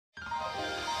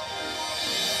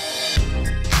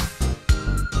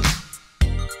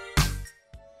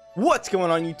What's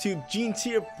going on YouTube? Jeans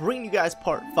here, bringing you guys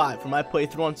part 5 from my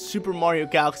playthrough on Super Mario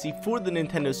Galaxy for the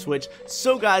Nintendo Switch.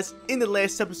 So guys, in the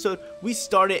last episode, we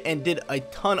started and did a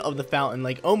ton of the fountain,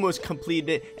 like almost completed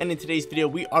it. And in today's video,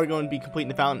 we are going to be completing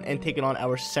the fountain and taking on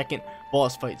our second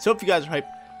boss fight. So if you guys are hyped,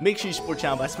 make sure you support the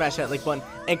channel by smashing that like button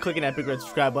and clicking that big red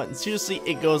subscribe button. Seriously,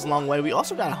 it goes a long way. We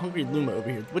also got a hungry Luma over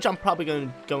here, which I'm probably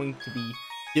going to be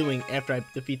doing after I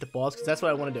defeat the boss, because that's what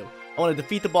I want to do. I want to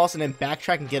defeat the boss and then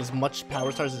backtrack and get as much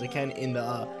power stars as I can in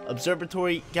the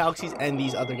observatory galaxies and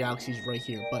these other galaxies right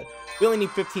here. But we only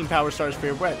need 15 power stars for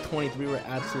here. We're at 23. We're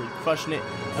absolutely crushing it.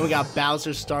 And we got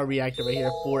Bowser's Star Reactor right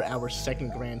here for our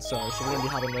second Grand Star. So we're going to be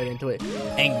hopping right into it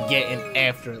and getting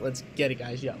after it. Let's get it,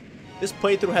 guys. Yo. This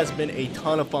playthrough has been a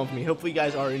ton of fun for me. Hopefully you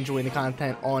guys are enjoying the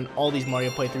content on all these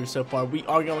Mario playthroughs so far. We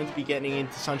are going to be getting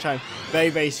into Sunshine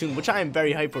very soon, which I am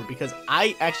very hyped for because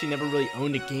I actually never really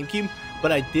owned a GameCube,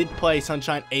 but I did play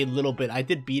Sunshine a little bit. I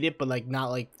did beat it, but like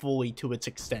not like fully to its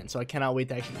extent. So I cannot wait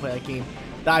to actually play that game,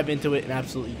 dive into it, and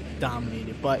absolutely dominate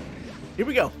it. But here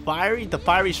we go. The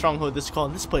Fiery Stronghold, this is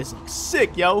called. This place looks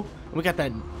sick, yo. And we got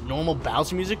that normal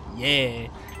Bowser music. Yeah.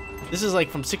 This is like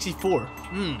from 64.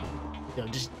 Yo,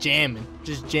 just jamming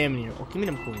here. Oh, give me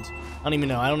them coins. I don't even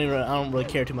know. I don't really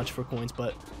care too much for coins,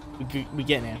 but we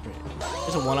getting after it.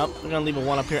 There's a 1-up. We're gonna leave a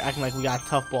 1-up here, acting like we got a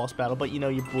tough boss battle, but you know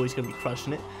your boy's gonna be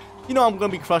crushing it. You know I'm gonna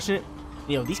be crushing it.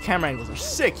 Yo, these camera angles are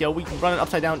sick, yo. We can run it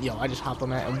upside down. Yo, I just hopped on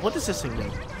that. And what does this thing do?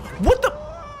 What the?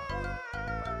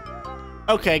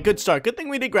 Okay, good start. Good thing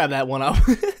we did grab that 1-up.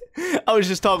 I was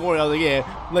just talking. I was like,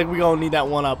 yeah, like we gonna need that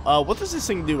 1-up. What does this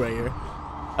thing do right here?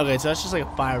 Okay, so that's just like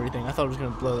a fiery thing. I thought it was gonna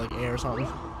blow like air or something.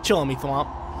 Chill on me, Thwomp.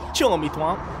 Chill on me,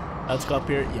 Thwomp. Let's go up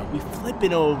here. Yo, we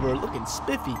flipping over, looking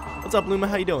spiffy. What's up, Luma?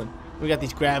 How you doing? We got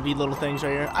these gravity little things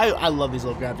right here. I love these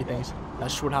little gravity things.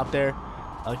 That short hop there.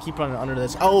 Keep running under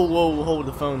this. Oh, whoa, hold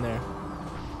the phone there.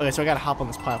 Okay, so I gotta hop on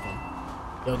this platform.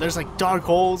 Yo, there's like dark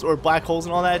holes or black holes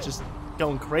and all that, just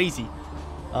going crazy.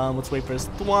 Let's wait for this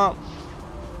Thwomp.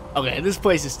 Okay, this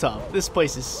place is tough. This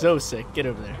place is so sick. Get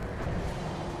over there.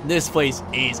 This place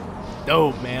is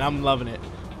dope, man. I'm loving it.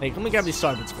 Hey, let me grab these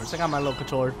star bits first. I got my little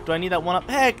controller. Do I need that 1-up?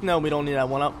 Heck no, we don't need that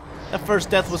 1-up. That first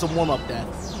death was a warm-up death.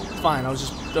 It's fine. I was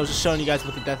just showing you guys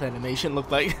what the death animation looked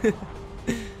like.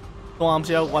 Thwomps,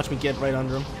 yo, watch me get right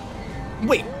under him.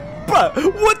 Wait,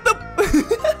 bruh, what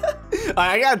the?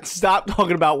 I gotta stop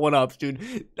talking about 1-ups,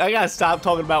 dude. I gotta stop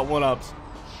talking about 1-ups.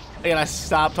 I gotta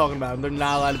stop talking about them. They're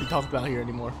not allowed to be talked about here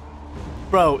anymore.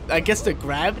 Bro, I guess the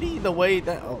gravity, the way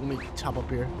that... Oh, let me chop up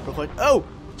here real quick. Oh,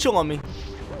 chill on me.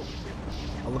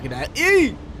 Oh, look at that.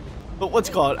 Eee! But what's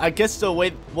it called? I guess the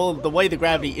way... Well, the way the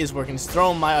gravity is working is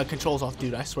throwing my controls off.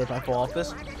 Dude, I swear if I fall off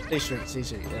this... Stay straight.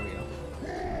 There we go.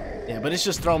 Yeah, but it's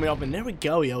just throwing me off. And there we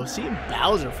go, yo. Seeing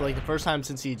Bowser for like the first time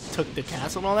since he took the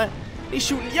castle and all that. He's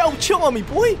shooting... Yo, chill on me,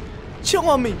 boy. Chill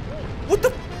on me. What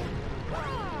the...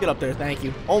 Get up there. Thank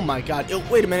you. Oh, my God. Yo,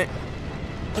 wait a minute.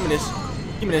 Give me this.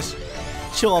 Give me this.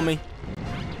 Chill on me.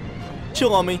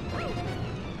 Chill on me.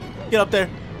 Get up there.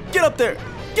 Get up there.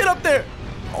 Get up there.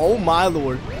 Oh my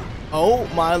lord. Oh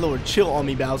my lord. Chill on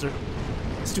me, Bowser.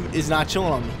 This dude is not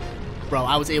chilling on me. Bro,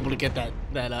 I was able to get that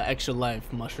extra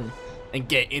life mushroom and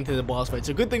get into the boss fight.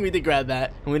 So good thing we did grab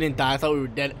that and we didn't die. I thought we were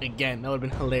dead again. That would have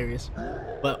been hilarious.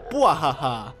 But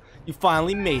bwahaha. You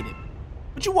finally made it.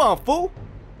 What you want, fool?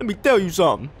 Let me tell you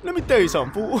something.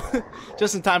 Fool.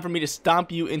 Just in time for me to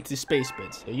stomp you into space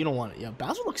bits. Yeah, you don't want it. Yeah,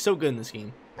 Bowser looks so good in this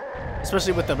game.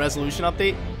 Especially with the resolution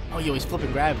update. Oh, yo, he's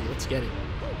flipping gravity. Let's get it.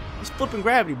 He's flipping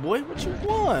gravity, boy. What you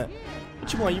want?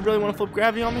 What you want? You really want to flip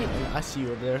gravity on me? I see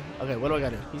you over there. Okay, what do I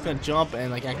gotta do? He's gonna jump and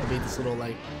like activate this little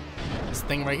like this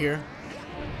thing right here.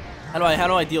 How do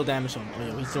I deal damage to him? Oh,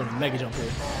 yo, he's doing a mega jump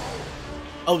here.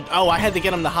 Oh, I had to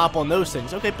get him to hop on those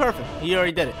things. Okay, perfect. He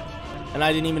already did it. And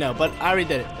I didn't even know, but I already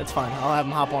did it. That's fine. I'll have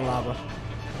him hop on lava.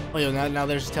 Oh, yo, now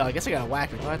there's his tail. I guess I gotta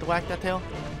whack it. Do I have to whack that tail?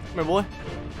 Come here, boy.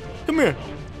 Come here.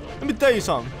 Let me tell you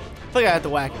something. I feel like I have to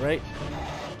whack it, right?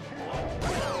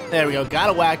 There we go.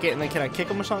 Gotta whack it. And then can I kick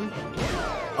him or something?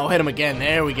 Oh, hit him again.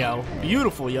 There we go.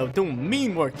 Beautiful, yo. Doing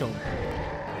mean work to him.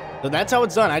 So that's how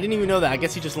it's done. I didn't even know that. I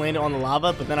guess he just landed on the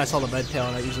lava, but then I saw the red tail,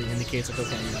 and that usually indicates, like,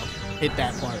 okay, you know, hit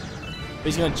that part. But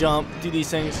he's gonna jump, do these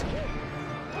things.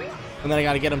 And then I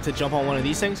gotta get him to jump on one of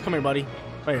these things. Come here, buddy.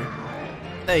 Right here.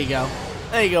 There you go.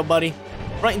 There you go, buddy.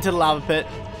 Right into the lava pit.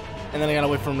 And then I gotta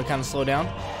wait for him to kind of slow down.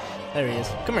 There he is.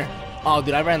 Come here. Oh,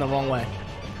 dude, I ran the wrong way.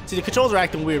 See, the controls are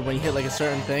acting weird when you hit, like, a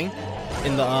certain thing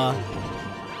in the,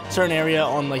 certain area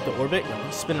on, like, the orbit. Yo,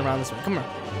 he's spinning around this way. Come here.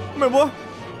 Come here, boy.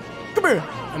 Come here.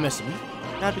 I missed him.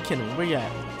 You gotta be kidding me. Where you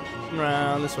at? Come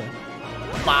around this way.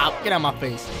 Bob, get out of my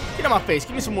face. Get out of my face.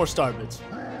 Give me some more star bits.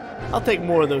 I'll take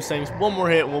more of those things. One more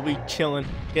hit, we'll be chilling.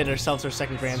 Get ourselves our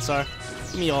second Grand Star.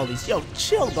 Give me all these. Yo,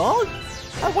 chill, dog.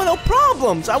 I want no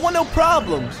problems. I want no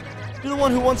problems. You're the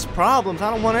one who wants problems.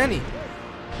 I don't want any.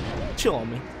 Chill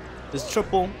on me. This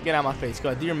triple, get out of my face. Go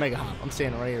ahead, do your mega hop. I'm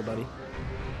standing right here, buddy.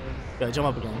 Go ahead, jump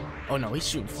up again. Oh no, he's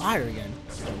shooting fire again.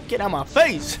 Yo, get out of my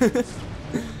face.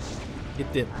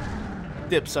 Get dip.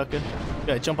 Dip, sucker.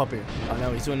 Go ahead, jump up here. Oh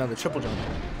no, he's doing another triple jump.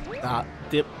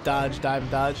 Dip, dodge, dive,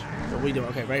 dodge. What are we doing?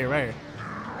 Okay, right here, right here.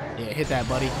 Yeah, hit that,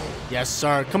 buddy. Yes,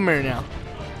 sir. Come here now.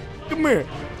 Come here.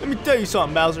 Let me tell you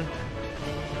something, Bowser.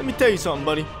 Let me tell you something,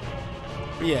 buddy.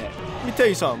 Yeah, let me tell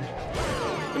you something.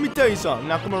 Let me tell you something.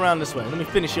 Now come around this way. Let me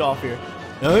finish you off here.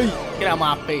 Hey, get out of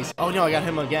my face. Oh no, I got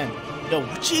him again. Yo,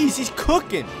 jeez, he's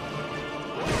cooking.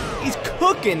 He's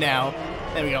cooking now.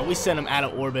 There we go. We sent him out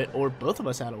of orbit, or both of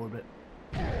us out of orbit.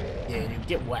 Yeah, dude,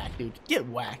 get whacked, dude. Get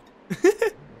whacked.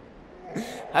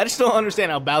 I just don't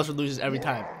understand how Bowser loses every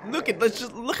time. Look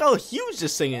how huge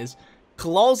this thing is.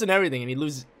 Claws and everything, and he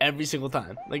loses every single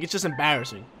time. Like, it's just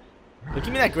embarrassing. But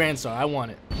give me that Grand Star. I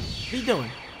want it. What are you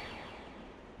doing?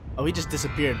 Oh, he just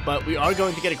disappeared. But we are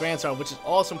going to get a Grand Star, which is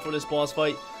awesome for this boss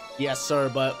fight. Yes, sir.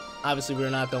 But obviously, we're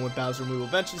not done with Bowser. We will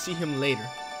eventually see him later.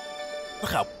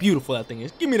 Look how beautiful that thing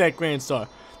is. Give me that Grand Star.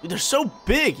 Dude, they're so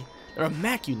big. They're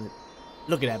immaculate.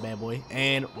 Look at that bad boy.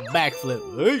 And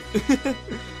backflip. Hey.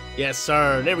 Yes,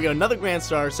 sir. There we go. Another Grand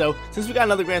Star. So, since we got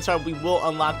another Grand Star, we will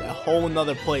unlock a whole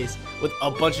nother place with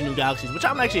a bunch of new galaxies, which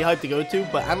I'm actually hyped to go to,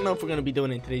 but I don't know if we're going to be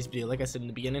doing it in today's video. Like I said in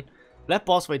the beginning, that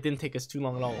boss fight didn't take us too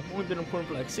long at all. We've only been recording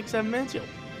for like 6-7 minutes. Yo,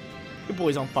 your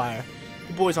boy's on fire.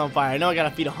 Your boy's on fire. I know I got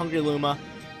to feed a hungry Luma,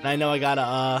 and I know I got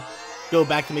to go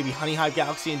back to maybe Honey Hive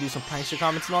Galaxy and do some prankster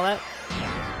comments and all that.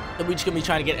 And we're just going to be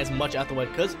trying to get as much out the way,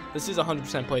 because this is a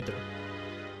 100% playthrough.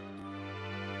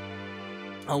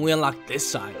 Oh, we unlocked this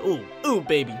side. Ooh,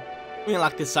 baby. We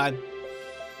unlocked this side.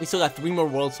 We still got 3 more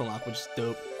worlds to unlock, which is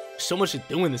dope. There's so much to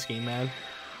do in this game, man.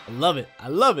 I love it. I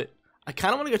love it. I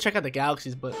kind of want to go check out the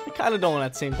galaxies, but I kind of don't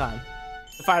at the same time.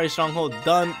 The Fiery Stronghold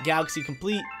done. Galaxy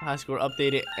complete. High score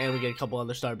updated. And we get a couple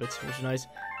other star bits, which is nice.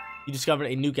 You discovered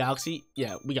a new galaxy.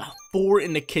 Yeah, we got 4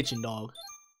 in the kitchen, dog.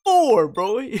 4,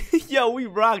 bro. Yo, we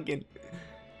rocking.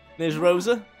 There's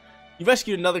Rosa. You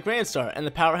rescued another Grand Star, and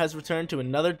the power has returned to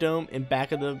another dome and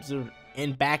back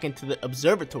into the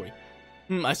observatory.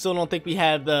 I still don't think we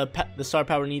have the star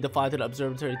power need to fly to the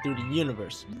observatory through the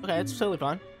universe. Okay, that's totally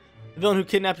fine. The villain who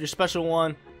kidnapped your special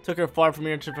one took her far from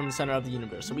here to from the center of the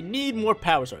universe. So we need more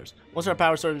power stars. Once our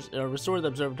power stars are restored to the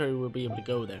observatory, we'll be able to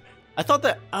go there. I thought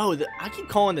that, I keep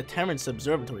calling the Terrence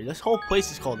Observatory. This whole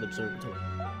place is called the Observatory.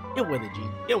 Get with it, G.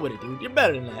 Get with it, dude. You're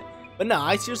better than that. But no,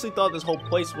 I seriously thought this whole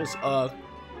place was,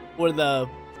 where the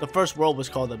first world was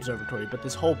called the Observatory, but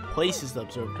this whole place is the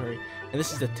Observatory, and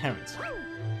this is the Terrence.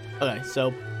 Okay,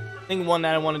 so thing one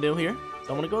that I want to do here, so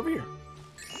I want to go over here.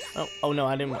 Oh no,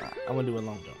 I didn't. I want to do a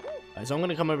long jump. Alright, so I'm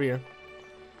gonna come over here,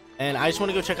 and I just want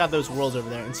to go check out those worlds over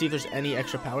there and see if there's any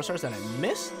extra power stars that I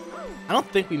missed. I don't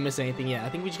think we missed anything yet. I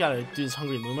think we just gotta do this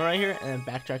Hungry Luma right here and then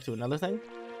backtrack to another thing.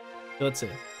 So let's see.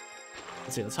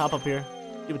 Let's hop up here.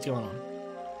 See what's going on.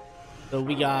 So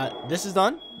we got, this is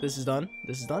done, this is done,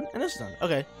 this is done, and this is done.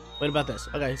 Okay, wait about this.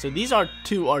 Okay, so these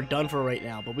two are done for right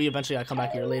now, but we eventually gotta come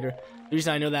back here later. The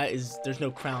reason I know that is there's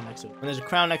no crown next to it. When there's a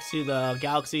crown next to the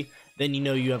galaxy, then you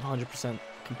know you have 100%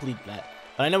 complete that.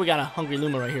 But I know we got a Hungry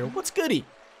Luma right here. What's goody?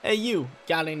 Hey, you,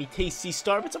 got any tasty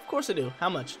starbits? Of course I do. How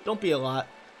much? Don't be a lot.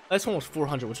 That's almost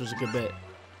 400, which was a good bit.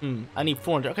 I need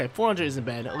 400. Okay, 400 isn't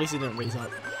bad. At least it didn't raise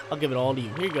up. I'll give it all to you.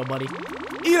 Here you go, buddy.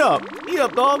 Eat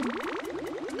up, dog.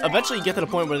 Eventually you get to the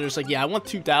point where there's like, yeah, I want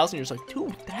 2,000. You're just like,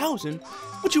 2,000?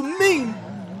 What you mean?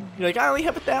 You're like, I only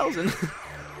have 1,000.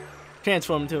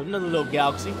 Transform into another little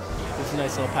galaxy. It's a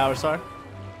nice little power star.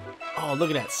 Oh,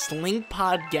 look at that. Sling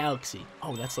Pod Galaxy.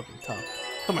 Oh, that's looking tough.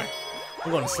 Come here.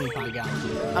 I'm going to Sling Pod Galaxy.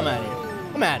 I'm out of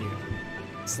here. I'm out of here.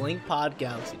 Sling Pod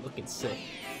Galaxy. Looking sick.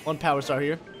 1 power star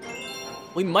here.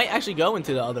 We might actually go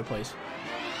into the other place.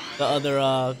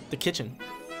 The kitchen.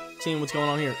 Seeing what's going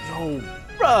on here. Yo,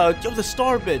 bruh, yo, the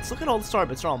star bits. Look at all the star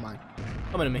bits. They're all mine.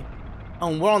 Come into me. Oh,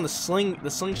 and we're on the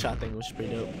slingshot thing, which is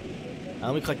pretty dope.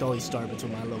 Let me collect all these star bits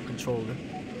with my little controller.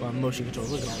 My motion controller.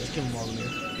 Look at all this. Give them all to me.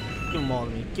 Give them all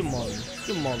to me. Give them all to me.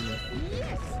 Give them all to me.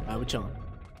 Alright, we're chilling.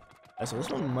 Alright, so this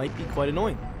one might be quite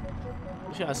annoying.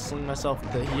 I should sling myself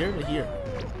to here to here.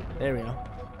 There we go.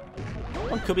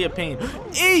 One could be a pain.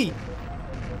 E!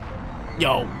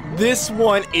 Yo, this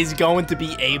one is going to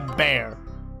be a bear.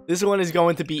 This one is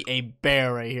going to be a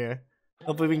bear right here.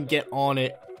 Hopefully we can get on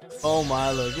it. Oh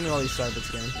my lord. Give me all these star bits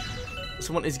again. This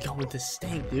one is going to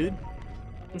stink, dude.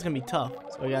 It's going to be tough.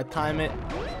 So we got to time it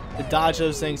to dodge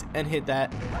those things and hit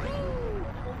that.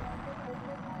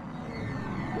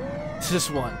 This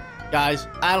one. Guys,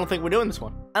 I don't think we're doing this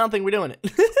one. I don't think we're doing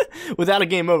it. Without a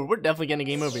game over. We're definitely getting a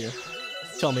game over here.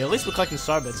 Tell me, at least we're collecting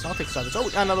star bits. I'll take star bits. Oh,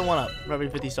 we got another one up. For every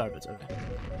 50 star bits. Okay.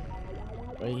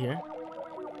 Right here.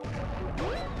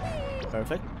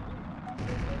 Perfect.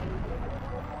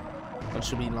 That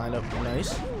should be lined up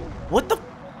nice. What the?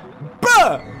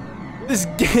 Bruh! This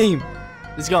game.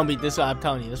 This is gonna be this. I'm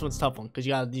telling you, this one's a tough one because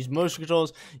you got these motion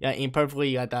controls. You gotta aim perfectly.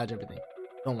 You gotta dodge everything.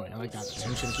 Don't worry, I like that. So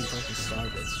I'm just gonna keep collecting star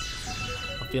bits.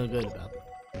 I'm feeling good about it.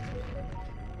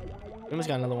 We almost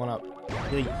got another one up.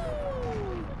 Hey.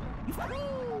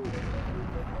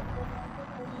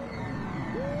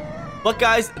 But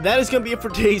guys, that is gonna be it for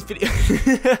today's video.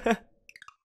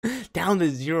 Down to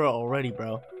 0 already,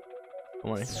 bro.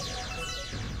 Don't worry.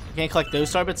 You can't collect those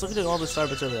star bits. Look at all the star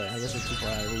bits over there. I guess we're too far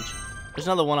out of reach. There's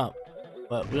another one up,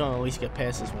 but we don't at least get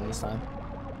past this one this time.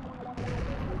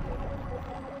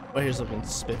 Right here's looking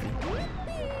spiffy.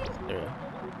 There we go.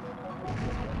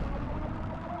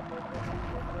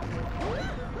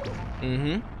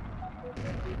 Mm-hmm.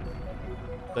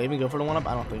 Do I even go for the one up?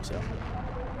 I don't think so.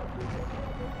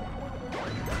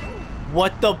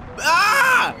 What the?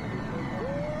 Ah!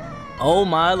 Oh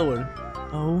my lord.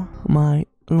 Oh my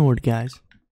lord, guys.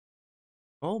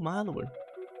 Oh my lord.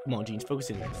 Come on, Jeans, focus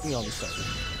in here. Give me all this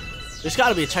stuff. There's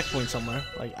gotta be a checkpoint somewhere.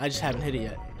 Like, I just haven't hit it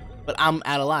yet. But I'm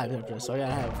out of lives after this, so I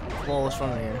gotta have a flawless run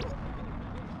right here.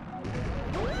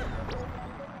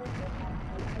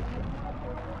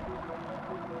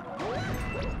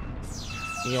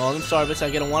 You know, all them star bits,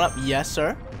 I get a one up. Yes,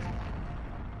 sir.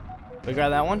 Did I grab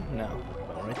that one? No.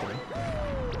 Oh, right there.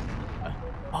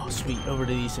 Oh, sweet. Over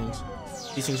to these things.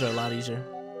 These things are a lot easier.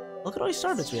 Look at all these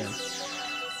star bits we have.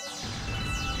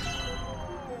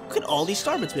 Look at all these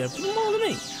star bits we have. Give them all to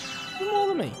me. Give them all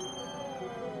to me.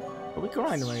 Are we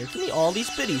grinding right here? Give me all these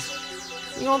biddies.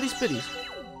 Give me all these biddies.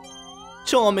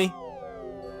 Chill on me.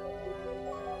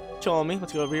 Chill on me.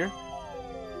 Let's go over here.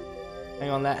 Hang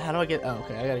on that. How do I get? Oh,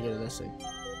 okay. I gotta go to this thing.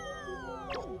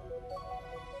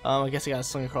 I guess I gotta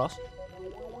sling across.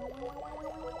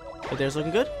 Right there's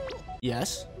looking good.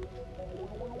 Yes.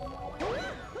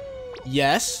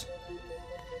 Yes.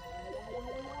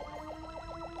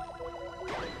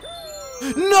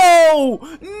 No!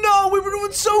 No! We were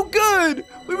doing so good!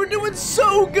 We were doing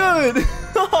so good!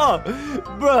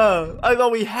 Bruh, I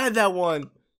thought we had that one.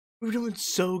 We were doing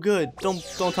so good. Don't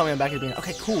tell me I'm back at the beginning.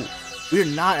 Okay, cool. We are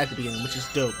not at the beginning, which is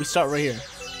dope. We start right here.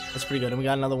 That's pretty good. And we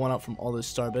got another one up from all those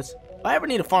star bits. If I ever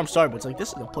need to farm star bits, like, this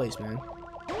is the place, man.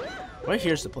 Right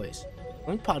here's the place. Let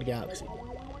me Pod Galaxy.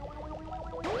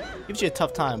 Gives you a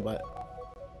tough time, but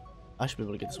I should be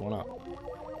able to get this one up.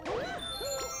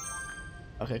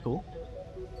 Okay, cool.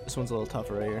 This one's a little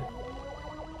tougher right here.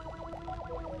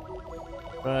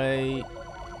 Right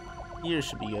here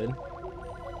should be good.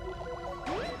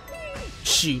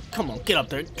 Shoot, come on, get up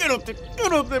there, get up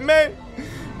there, man!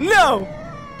 No!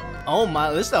 Oh my,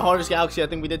 this is the hardest galaxy I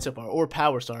think we did so far, or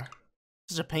Power Star.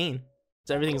 This is a pain.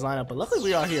 So everything's lined up, but luckily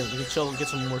we are here. We can chill and get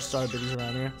some more star biddies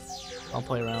around here. I'll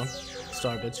play around.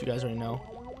 Star bits, you guys already know.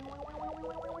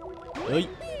 Hey.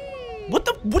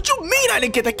 What you mean I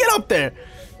didn't get that? Get up there!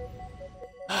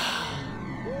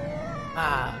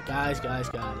 Guys.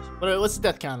 What's the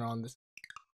death counter on this?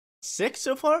 6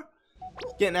 so far?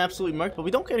 Getting absolutely murked, but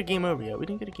we don't get a game over yet. We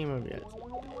didn't get a game over yet.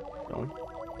 Going.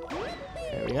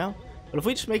 There we go. But if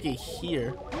we just make it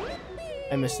here,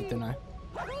 I missed it, didn't I?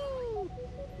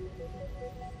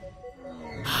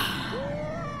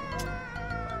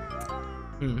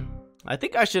 I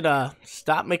think I should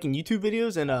stop making YouTube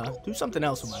videos and do something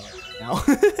else with my life now.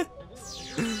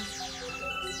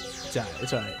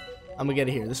 It's alright. I'm gonna get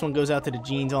it here. This one goes out to the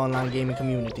Jeans online gaming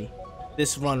community.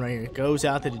 This run right here goes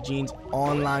out to the Jeans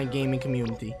online gaming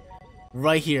community.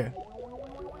 Right here.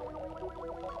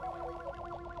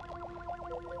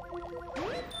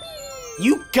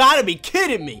 You gotta be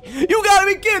kidding me! You gotta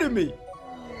be kidding me!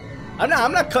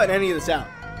 I'm not cutting any of this out.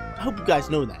 I hope you guys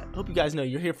know that. I hope you guys know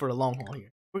you're here for the long haul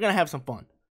here. We're gonna have some fun.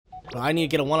 But I need to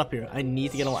get a one up here. I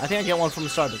need to get a one. I think I get one from the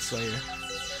Starbits right here.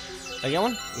 Did I get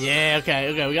one? Yeah,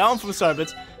 okay. We got one from the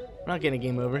Starbits. We're not getting a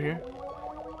game over here.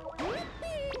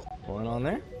 Pulling on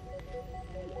there.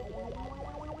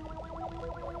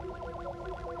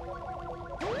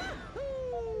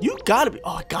 You gotta be.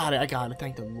 Oh, I got it.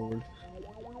 Thank the Lord.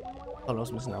 Thought I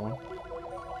was missing that one.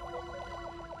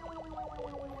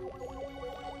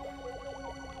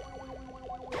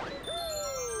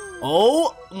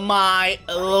 Oh my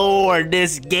lord,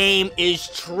 this game is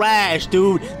trash,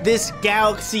 dude. This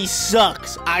galaxy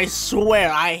sucks. I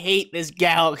swear, I hate this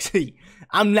galaxy.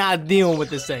 I'm not dealing with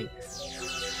this thing.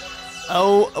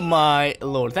 Oh my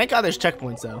lord. Thank God there's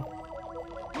checkpoints, though.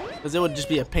 Because it would just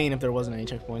be a pain if there wasn't any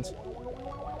checkpoints.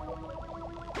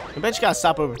 I bet you gotta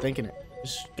stop overthinking it.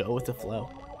 Just go with the flow.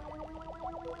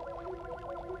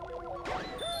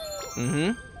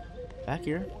 Back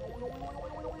here.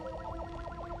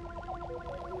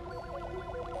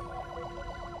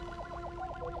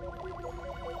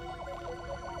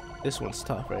 This one's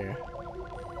tough right here.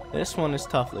 This one is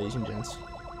tough, ladies and gents.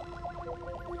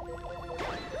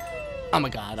 Oh my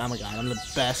god, oh my god, I'm the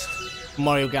best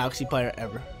Mario Galaxy player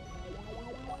ever.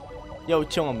 Yo,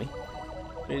 chill on me.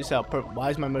 Check this out. Why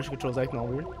is my motion controls acting all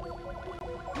weird?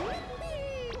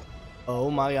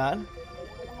 Oh my god.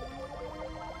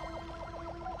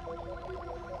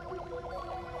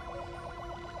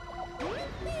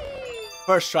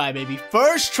 First try, baby.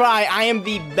 First try. I am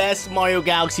the best Mario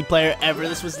Galaxy player ever.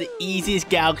 This was the easiest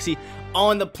galaxy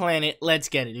on the planet. Let's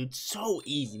get it, dude. So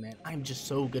easy, man. I'm just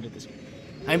so good at this game.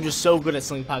 I'm just so good at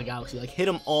Slingpot Galaxy. Like, hit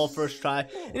them all first try.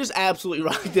 And just absolutely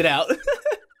rocked it out.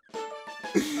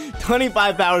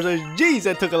 25 power stars. Jeez,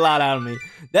 that took a lot out of me.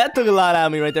 That took a lot out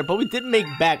of me right there. But we did make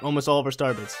back almost all of our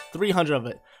star bits. 300 of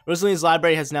it. Rosaline's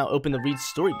library has now opened to read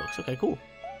storybooks. Okay, cool.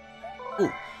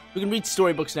 Ooh, we can read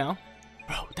storybooks now.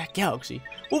 Bro, that galaxy.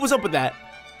 What was up with that?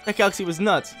 That galaxy was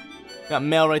nuts. Got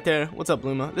mail right there. What's up,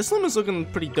 Luma? This Luma's looking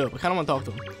pretty dope. I kind of want to talk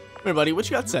to him. Come here, buddy. What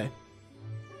you got to say?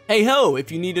 Hey ho,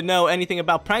 if you need to know anything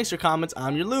about prankster comments,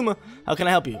 I'm your Luma. How can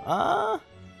I help you?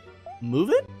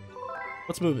 Move it?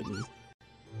 What's move it mean?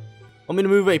 Want me to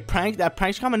move that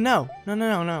prankster comment? No.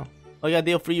 No. I got a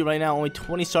deal for you right now. Only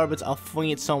 20 starbits. I'll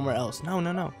fling it somewhere else. No.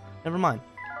 Never mind.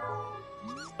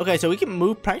 Okay, so we can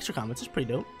move prankster comments. That's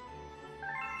pretty dope.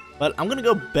 But I'm gonna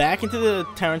go back into the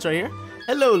Terrence right here.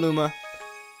 Hello, Luma.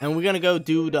 And we're gonna go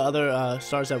do the other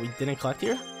stars that we didn't collect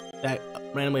here that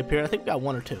randomly appeared. I think we got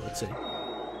one or two. Let's see.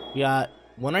 We got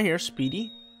one right here,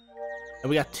 Speedy, and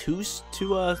we got two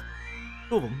of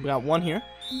them. We got one here,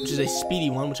 which is a Speedy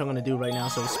one, which I'm gonna do right now.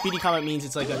 So Speedy comment means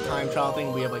it's like a time trial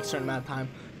thing. We have like a certain amount of time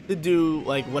to do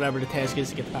like whatever the task is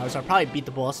to get the power. So I'll probably beat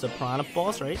the boss, the Piranha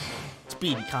boss, right?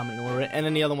 Speedy comment in order, and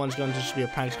then the other one's going to just be a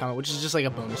pranks comment, which is just like a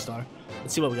bonus star.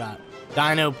 Let's see what we got.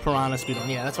 Dino Piranha speedrun.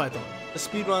 Yeah, that's what I thought. The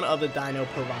speedrun of the Dino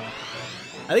Piranha.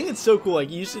 I think it's so cool. Like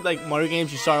usually, like Mario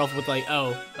games, you start off with like,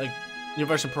 oh, like your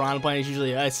version of Piranha Plant is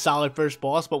usually a solid first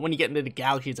boss, but when you get into the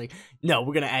galaxy, it's like, no,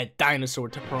 we're gonna add dinosaur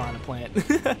to Piranha Plant.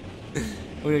 We're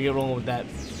gonna get rolling with that.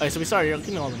 Alright, so we started here. Give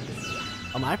me all them.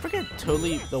 I forget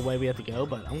totally the way we have to go,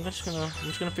 but I'm just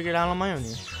gonna figure it out on my own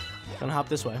here. Gonna hop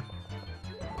this way.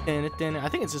 And I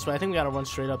think it's this way. I think we gotta run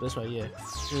straight up this way. Yeah.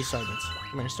 Give me starbits.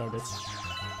 Come here, starbits.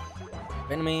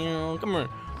 Come here.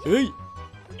 Hey.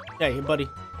 Hey, buddy.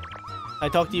 I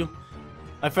talk to you.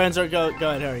 My friends are go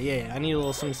ahead, hurry. Yeah, I need a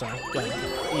little swing star. Go ahead.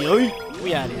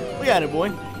 We out here. We got it, boy.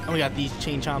 And we got these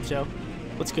chain chomps, yo.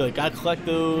 What's good? Gotta collect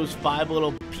those 5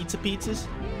 little pizza pizzas.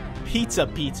 Pizza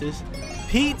pieces.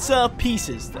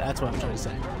 That's what I'm trying to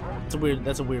say.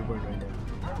 That's a weird word right there.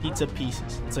 Pizza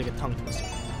pieces. It's like a tongue twister.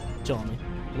 Chill on me.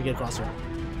 Let me get across here.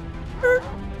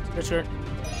 Skirt.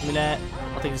 Give me that.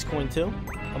 I'll take this coin too.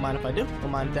 Don't mind if I do. Don't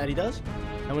mind if Daddy does.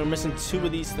 And we're missing 2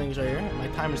 of these things right here. My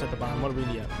timer's at the bottom. What do we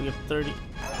need? We have 30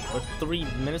 or 3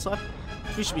 minutes left.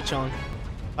 We should be chilling.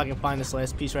 If I can find this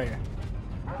last piece right here.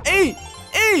 Hey!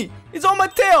 It's on my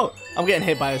tail! I'm getting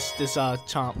hit by this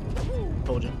chomp.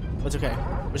 Told you. That's okay.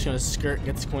 We're just gonna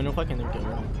get this coin real quick, and then we go.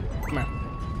 Come here.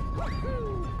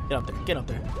 Get up there. Get up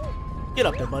there. Get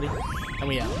up there, buddy. And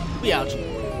we out. We out.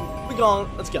 We gone.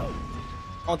 Let's go.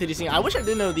 On to these things. I wish I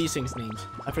didn't know these things' names.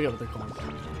 I forget what they're called.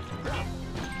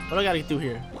 What do I gotta do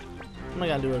here? What am I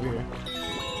gotta do over here?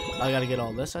 I gotta get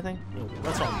all this, I think.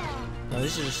 That's all. No,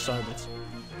 this is just starbits.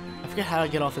 I forget how to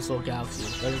get off this little galaxy.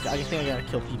 I think I gotta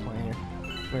kill P-Plant here.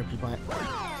 Where P-Plant?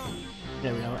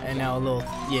 There we go. And now a little.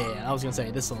 Yeah, I was gonna say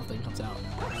this little thing comes out.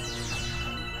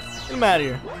 Get him out of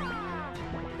here.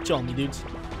 Chill on me, dudes.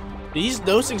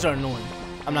 Those things are annoying.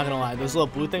 I'm not gonna lie. Those little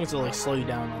blue things will like slow you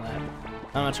down and all that.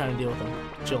 I'm not trying to deal with them.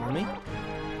 Chill on me.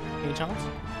 Any chance?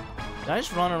 Did I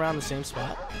just run around the same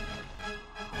spot?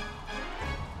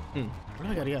 Where do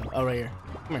I gotta go? Oh, right here.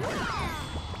 Come here.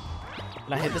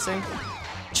 Did I hit this thing?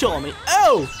 Chill on me.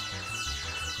 Oh!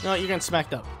 No, you're getting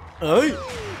smacked up. Oh!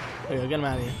 There you go. Get him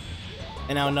out of here.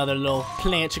 And now another little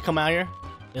plant should come out here.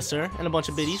 Yes, sir. And a bunch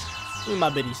of biddies. Give me my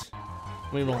biddies.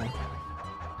 We rolling.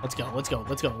 Let's go.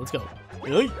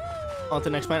 Hey. On to the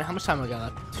next planet. How much time have I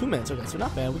got left? 2 minutes. Okay, so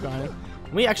not bad. We're grinding.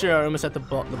 We actually are almost at the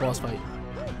boss fight.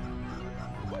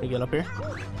 Let me get up here.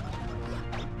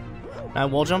 Now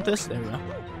wall jump this. There we go.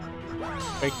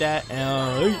 Break that.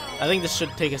 And I think this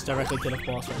should take us directly to the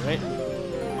boss fight, right?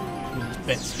 Give me these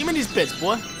bits. Give me these bits,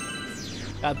 boy.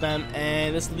 Got them.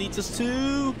 And this leads us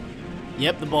to...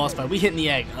 Yep, the boss fight. We hitting the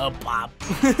egg. Oh, pop.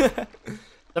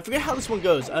 I forget how this one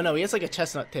goes. Oh no, he has like a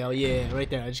chestnut tail. Yeah, right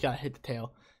there. I just gotta hit the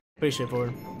tail. Pretty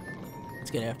straightforward.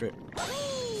 Let's get after it.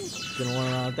 Gonna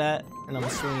run around with that, and I'm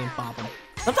gonna swing and pop him.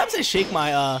 Sometimes I shake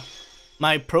my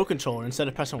my Pro controller instead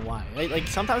of pressing Y. Like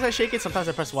sometimes I shake it, sometimes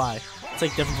I press Y. It's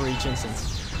like different for each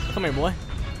instance. Come here, boy.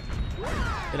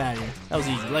 Get out of here. That was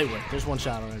easy. Light work. There's one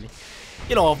shot already.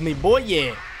 Get off me, boy.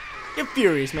 Yeah. Get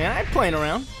furious, man. I ain't playing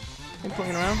around.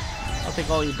 I'll take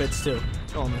all your bits too.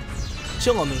 Chill on me.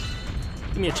 Chill on me.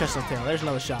 Give me a chestnut tail. There's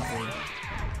another shot for you.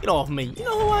 Get off me. You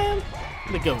know who I am?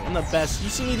 I'm the GOAT. I'm the best. You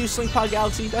see me do Sling Pod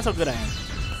Galaxy? That's how good I am.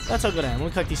 That's how good I am. I'm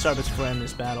gonna collect these starbits before I end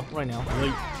this battle. Right now.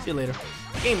 Wait. See you later.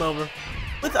 Game over.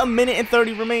 With a minute and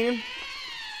 30 remaining.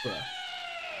 Bruh.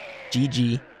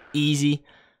 GG. Easy.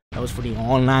 That was for the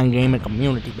online gaming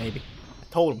community, baby. I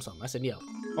told him something. I said, yo,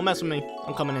 don't mess with me.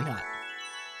 I'm coming in hot.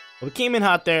 But we came in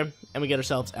hot there, and we get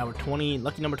ourselves our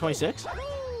lucky number 26?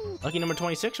 Lucky number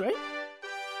 26, right?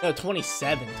 No,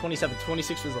 27. 27.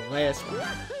 26 was the last one.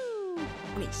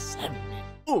 27, man.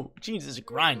 Ooh, Jeans is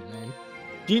grinding, man.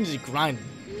 Jeans is grinding.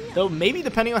 Though, maybe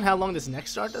depending on how long this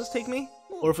next star does take me,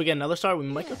 or if we get another star, we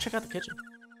might go check out the kitchen.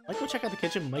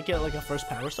 Might get, like, a first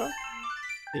power star.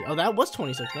 Oh, that was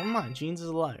 26. Never mind. Jeans is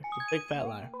a liar. He's a big fat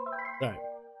liar. Alright.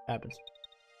 Happens.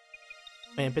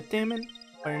 Wait,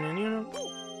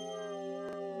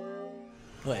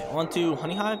 on to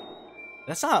Honey Hive?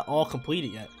 That's not all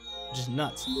completed yet. Which is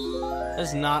nuts.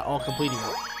 That's not all completed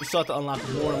yet. We still have to unlock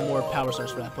more and more power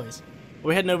stars for that place.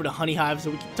 We're heading over to Honey Hive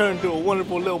so we can turn into a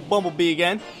wonderful little bumblebee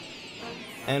again.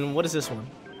 And what is this one?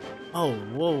 Oh,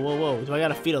 whoa. Do I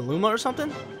gotta feed a Luma or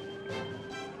something?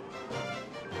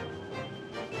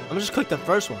 I'm gonna just click the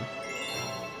first one.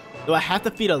 Do I have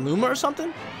to feed a Luma or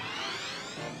something?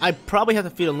 I probably have to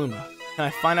feed a Luma. Can I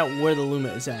find out where the Luma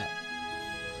is at?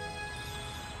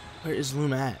 Where is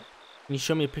Luma at? Can you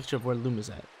show me a picture of where Luma's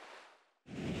at?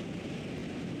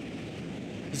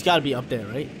 He's gotta be up there,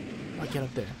 right? I'll get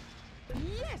up there.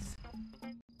 Yes.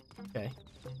 Okay.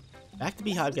 Back to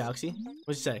Beehive Galaxy.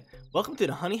 What's it say? Welcome to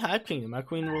the Honey Hive Kingdom. Our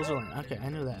queen rules the land. Okay, I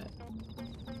know that.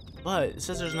 But it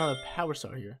says there's another power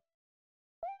star here.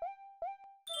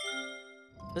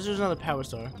 There's another power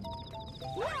star.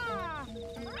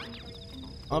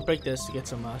 I'll break this to get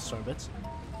some star bits.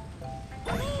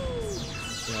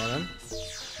 Then.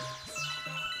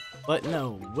 But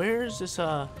no, where's this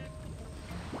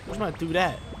where's my dude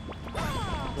at?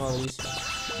 All these.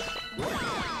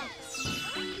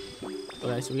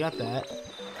 Okay, so we got that.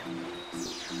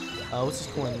 What's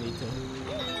this coin lead to?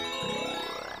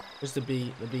 There's the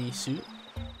bee suit.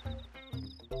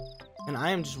 And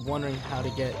I am just wondering how to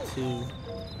get to,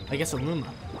 I guess, a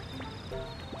Luma.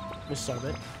 Miss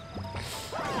Starbit.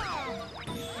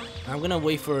 I'm gonna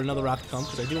wait for another rock to come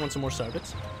because I do want some more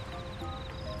Starbits.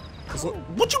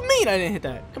 What you mean I didn't hit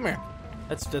that? Come here.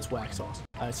 That's wax sauce.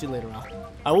 Alright, see you later, Rock.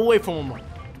 I will wait for one more.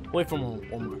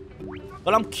 One more.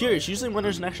 But I'm curious. Usually when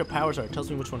there's an extra power star, it tells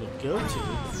me which one to go to.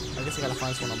 I guess I gotta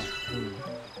find someone on my.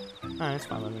 Alright, that's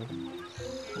fine by me.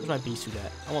 Where's my bee suit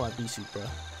at? I want my bee suit, bro.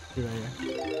 Be right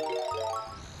here.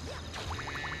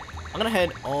 I'm gonna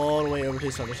head all the way over to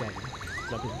this other side.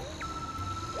 Get up here.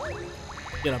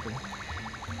 Get up here.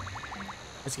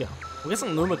 Let's go. I'm guessing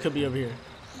Luma could be over here.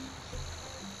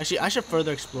 Actually, I should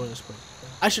further explore this place.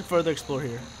 I should further explore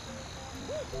here.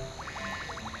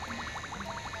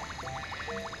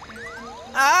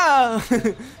 Ah!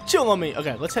 Chill on me.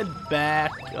 Okay, let's head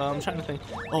back. I'm trying to think.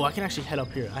 Oh, I can actually head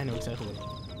up here. I know exactly what.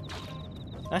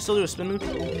 Can I still do a spin move?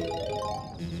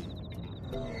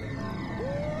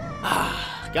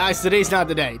 Ah, guys, today's not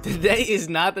the day. Today is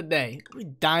not the day. We're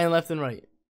dying left and right. It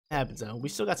happens though. We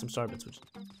still got some starbits, which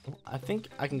I think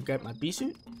I can get my bee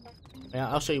suit. Yeah,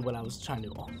 I'll show you what I was trying to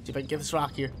do. Oh, see if I can get this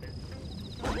rock here.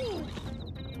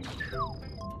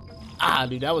 Ah,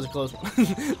 dude, that was a close one. A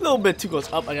little bit too close.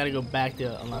 Up, I gotta go back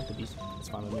to unlock the beast. It's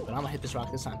fine with me, but I'm gonna hit this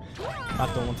rock this time.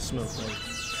 Rock don't want the smoke.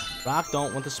 Right? Rock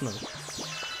don't want the smoke.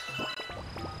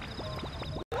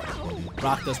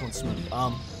 Rock does want smoke.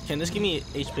 Can this give me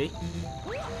HP?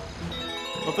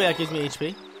 Hopefully that gives me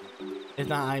HP. If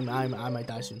not, I might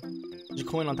die soon. There's a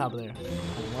coin on top of there.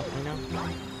 Right now.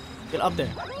 Get up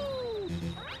there.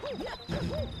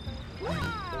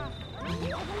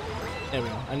 There we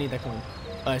go. I need that coin.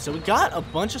 Alright, so we got a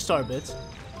bunch of star bits.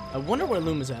 I wonder where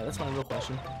Luma's at. That's my real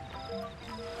question.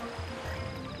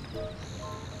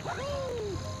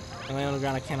 I lay on the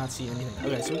ground. I cannot see anything.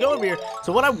 Okay, so we go over here.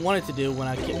 So what I wanted to do when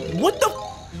I came... What the...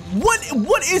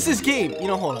 What is this game? You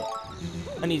know, hold up.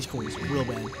 I need these coins real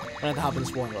bad. I have to hop in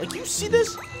this water. Like, you see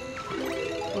this?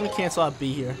 Let me cancel out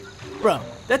B here. Bro,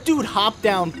 that dude hopped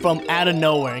down from out of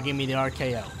nowhere and gave me the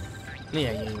RKO.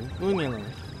 Yeah, leave me alone.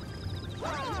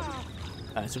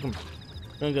 Alright, so come on.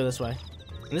 gonna go this way.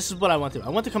 And this is what I want to do. I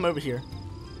want to come over here.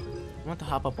 I want to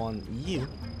hop up on you.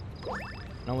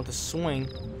 And I want to swing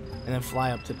and then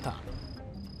fly up to the top.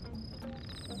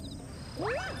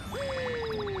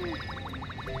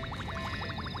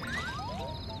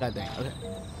 God dang. Okay.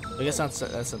 I guess that's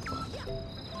the plan.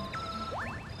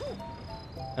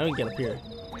 Now we can get up here.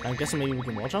 I'm guessing maybe we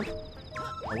can wall jump?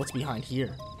 Oh, what's behind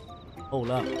here? Hold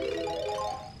up.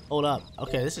 Hold up.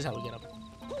 Okay, this is how we get up.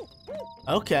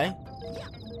 Okay.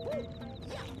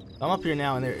 I'm up here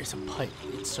now, and there is a pipe.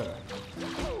 Sir.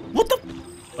 What the?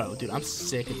 Bro, dude, I'm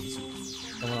sick of these.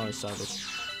 I want all this garbage.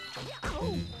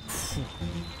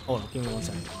 Hold on, give me 1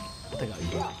 second. I'll take out you.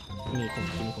 Give me a coin.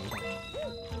 Give me a coin.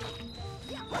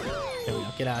 There we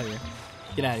go. Get out of here.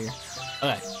 Get out of here.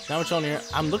 Okay, now we're chilling here.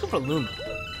 I'm looking for Luma.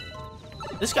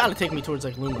 This gotta take me towards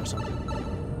like Luma or something.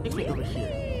 Take me over here.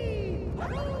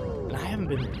 And I haven't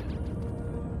been here yet.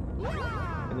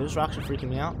 And those rocks are freaking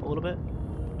me out a little bit.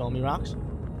 Call me rocks.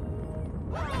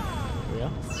 There we go.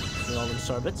 Get all them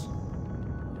starbits.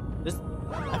 This,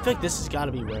 I feel like this has got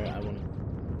to be where I want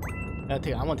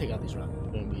to. I want to take out these rocks.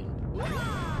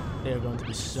 They are going to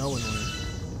be so annoying.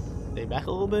 Stay back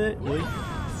a little bit.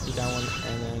 Take that one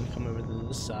and then come over to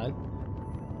this side.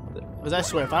 Because I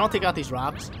swear, if I don't take out these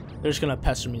rocks, they're just gonna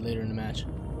pester me later in the match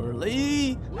or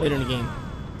later in the game.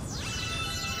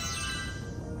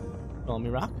 Call me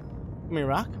rock. Come here,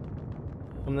 rock.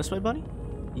 Come this way, buddy.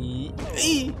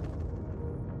 Good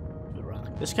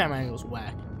rock. This camera angle is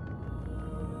whack.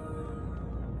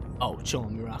 Oh, chill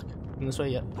on me, rock. Come this way,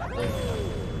 yep. There we go.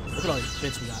 Look at all these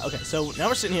bits we got. Okay, so now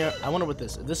we're sitting here. I wonder what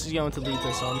this is. This is going to lead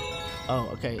to some. Oh,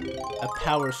 okay. A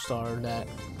power star that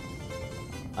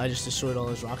I just destroyed all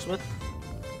those rocks with.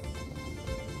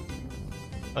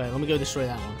 Okay, let me go destroy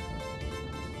that one.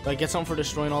 Do I get something for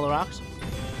destroying all the rocks?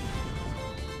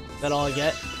 Is that all I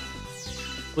get?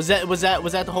 Was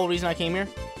that the whole reason I came here?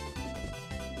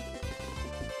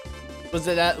 Was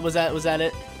that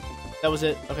it? That was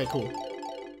it? Okay, cool.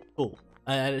 Cool.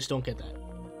 I just don't get that.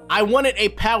 I wanted a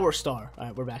power star.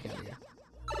 Alright, we're back out of here.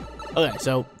 Okay,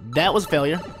 so that was a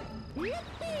failure.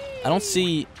 I don't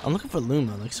see. I'm looking for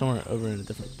Luma, like somewhere over in a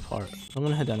different part. I'm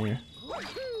gonna head down here.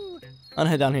 I'm gonna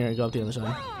head down here and go up the other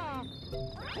side.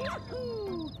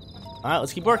 Alright,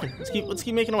 let's keep working. Let's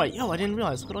keep making our way. Yo, I didn't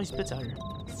realize. Look at all these bits out here.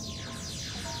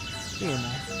 Give me a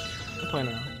minute. I'm playing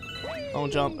around.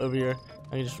 Don't jump over here.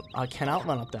 I cannot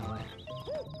run up that way.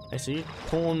 I see you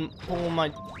pulling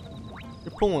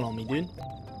you're pulling on me, dude.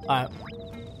 Alright.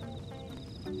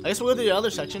 I guess we'll go to the other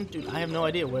section. Dude, I have no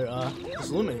idea where this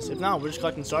Luma is. If not, we're just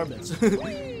collecting star bits.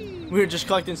 We're just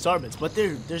collecting star bits. But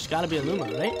there's gotta be a Luma,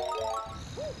 right?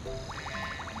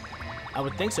 I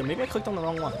would think so. Maybe I clicked on the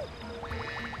wrong one.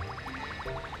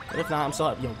 But if not, I'm still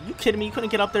up. Yo, you kidding me? You couldn't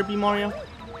get up there, B Mario?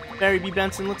 Barry B.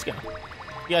 Benson, let's go.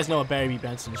 You guys know what Barry B.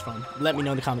 Benson is from. Let me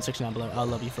know in the comment section down below. I'll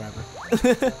love you forever.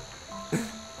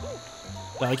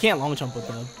 No, I can't long jump with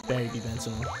Barry B.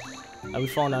 Benson. Are we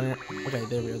falling down here? Okay,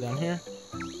 there we go, down here.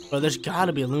 Bro, there's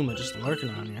gotta be a Luma just lurking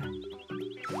around here.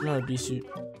 Another B-suit.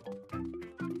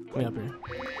 Come me up here.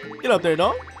 Get up there,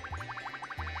 dog.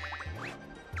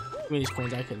 Give me these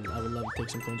coins. I would love to take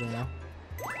some coins right now.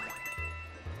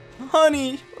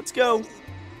 Honey, let's go.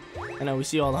 I know, we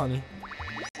see all the honey.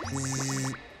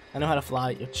 I know how to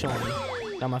fly. You're chilling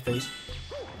me down my face.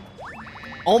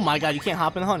 Oh my god, you can't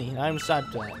hop in the honey. I'm sad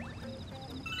for that.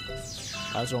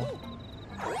 Let's roll.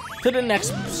 To the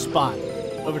next spot.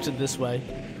 Over to this way.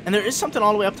 And there is something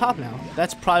all the way up top now.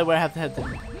 That's probably where I have to head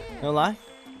to. No lie?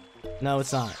 No,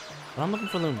 it's not. But I'm looking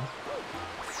for Luma.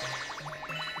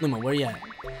 Luma, where you at?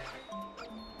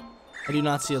 I do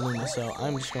not see a Luma, so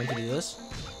I'm just going to do this.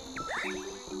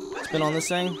 Spin on this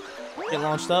thing. Get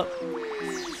launched up.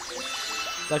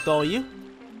 Select all of you.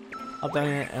 Up down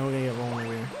here, and we're going to get rolling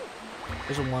over here.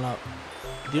 There's a one up.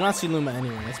 Do not see Luma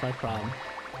anywhere. That's my problem.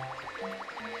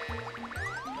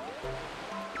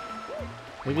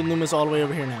 Maybe Luma's all the way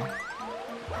over here now.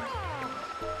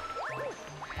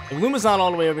 If Luma's not all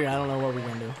the way over here, I don't know what we're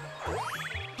gonna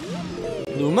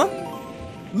do. Luma?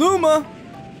 Luma!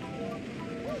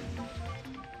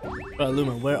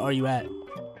 Luma, where are you at?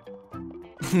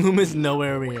 Luma's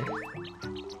nowhere over here.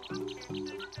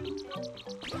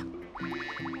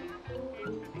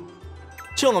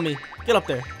 Chill on me. Get up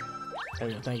there. There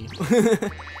we go. Thank you.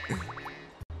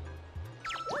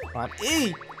 Come on.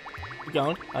 Eee! Keep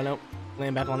going. I know.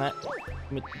 Land back on that.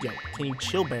 Yo, can you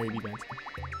chill, Barry B. Benson?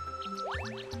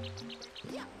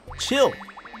 Chill.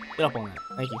 Get up on that.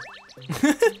 Thank you.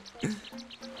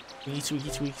 Squeaky,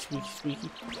 squeaky, squeaky, squeaky.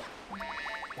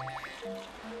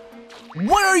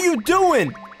 What are you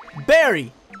doing,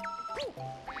 Barry?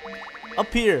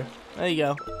 Up here. There you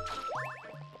go.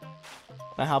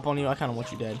 Can I hop on you? I kind of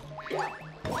want you dead.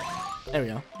 There we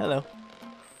go. Hello.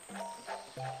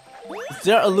 Is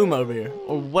there a Luma over here?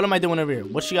 Or what am I doing over here?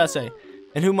 What you guys say?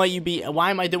 And who might you be? Why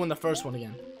am I doing the first one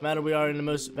again? No matter we are in the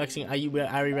most vexing. I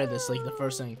already read this, like the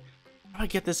first thing. How do I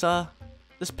get this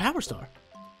this power star?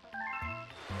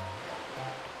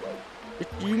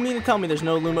 You mean to tell me there's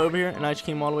no Luma over here and I just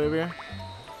came all the way over here?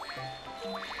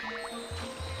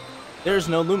 There's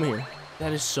no Luma here.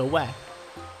 That is so whack.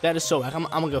 That is so whack. I'm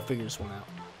gonna go figure this one out.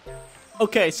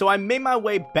 Okay, so I made my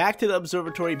way back to the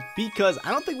observatory because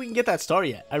I don't think we can get that star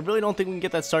yet. I really don't think we can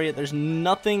get that star yet. There's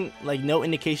nothing, like no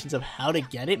indications of how to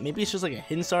get it. Maybe it's just like a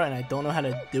hidden star and I don't know how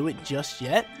to do it just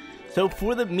yet. So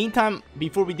for the meantime,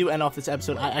 before we do end off this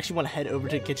episode, I actually want to head over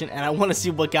to the kitchen and I want to see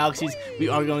what galaxies we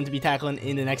are going to be tackling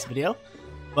in the next video.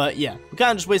 But yeah, we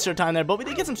kind of just wasted our time there, but we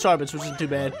did get some star bits, which isn't too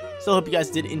bad. Still hope you guys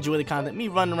did enjoy the content, me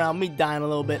running around, me dying a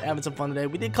little bit, having some fun today.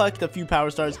 We did collect a few power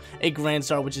stars, a grand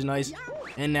star, which is nice.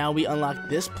 And now we unlock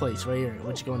this place right here,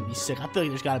 which is going to be sick. I feel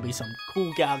like there's got to be some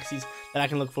cool galaxies that I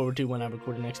can look forward to when I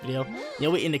record the next video. Yeah,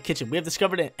 we're in the kitchen. We have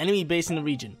discovered an enemy base in the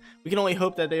region. We can only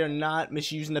hope that they are not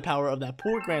misusing the power of that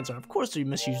poor grand star. Of course they're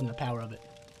misusing the power of it.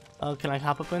 Can I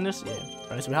hop up in this? Yeah.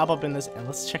 Alright, so we hop up in this, and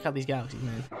let's check out these galaxies,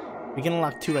 man. We can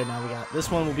unlock 2 right now. We got this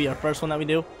one will be our first one that we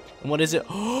do. And what is it?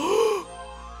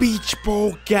 Beach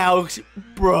Bowl Galaxy.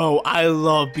 Bro, I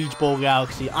love Beach Bowl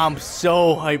Galaxy. I'm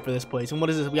so hyped for this place. And what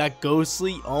is this? We got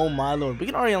Ghostly. Oh my lord. We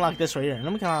can already unlock this right here. And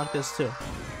then we can unlock this too.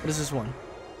 What is this one?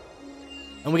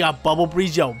 And we got Bubble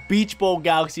Breeze. Yo, Beach Bowl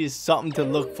Galaxy is something to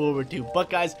look forward to. But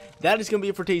guys, that is going to be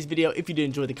it for today's video. If you did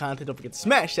enjoy the content, don't forget to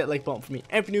smash that like button for me.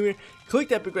 And if you're new here, click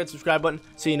that big red subscribe button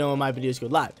so you know when my videos go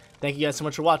live. Thank you guys so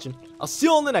much for watching. I'll see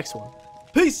you on the next one.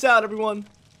 Peace out, everyone.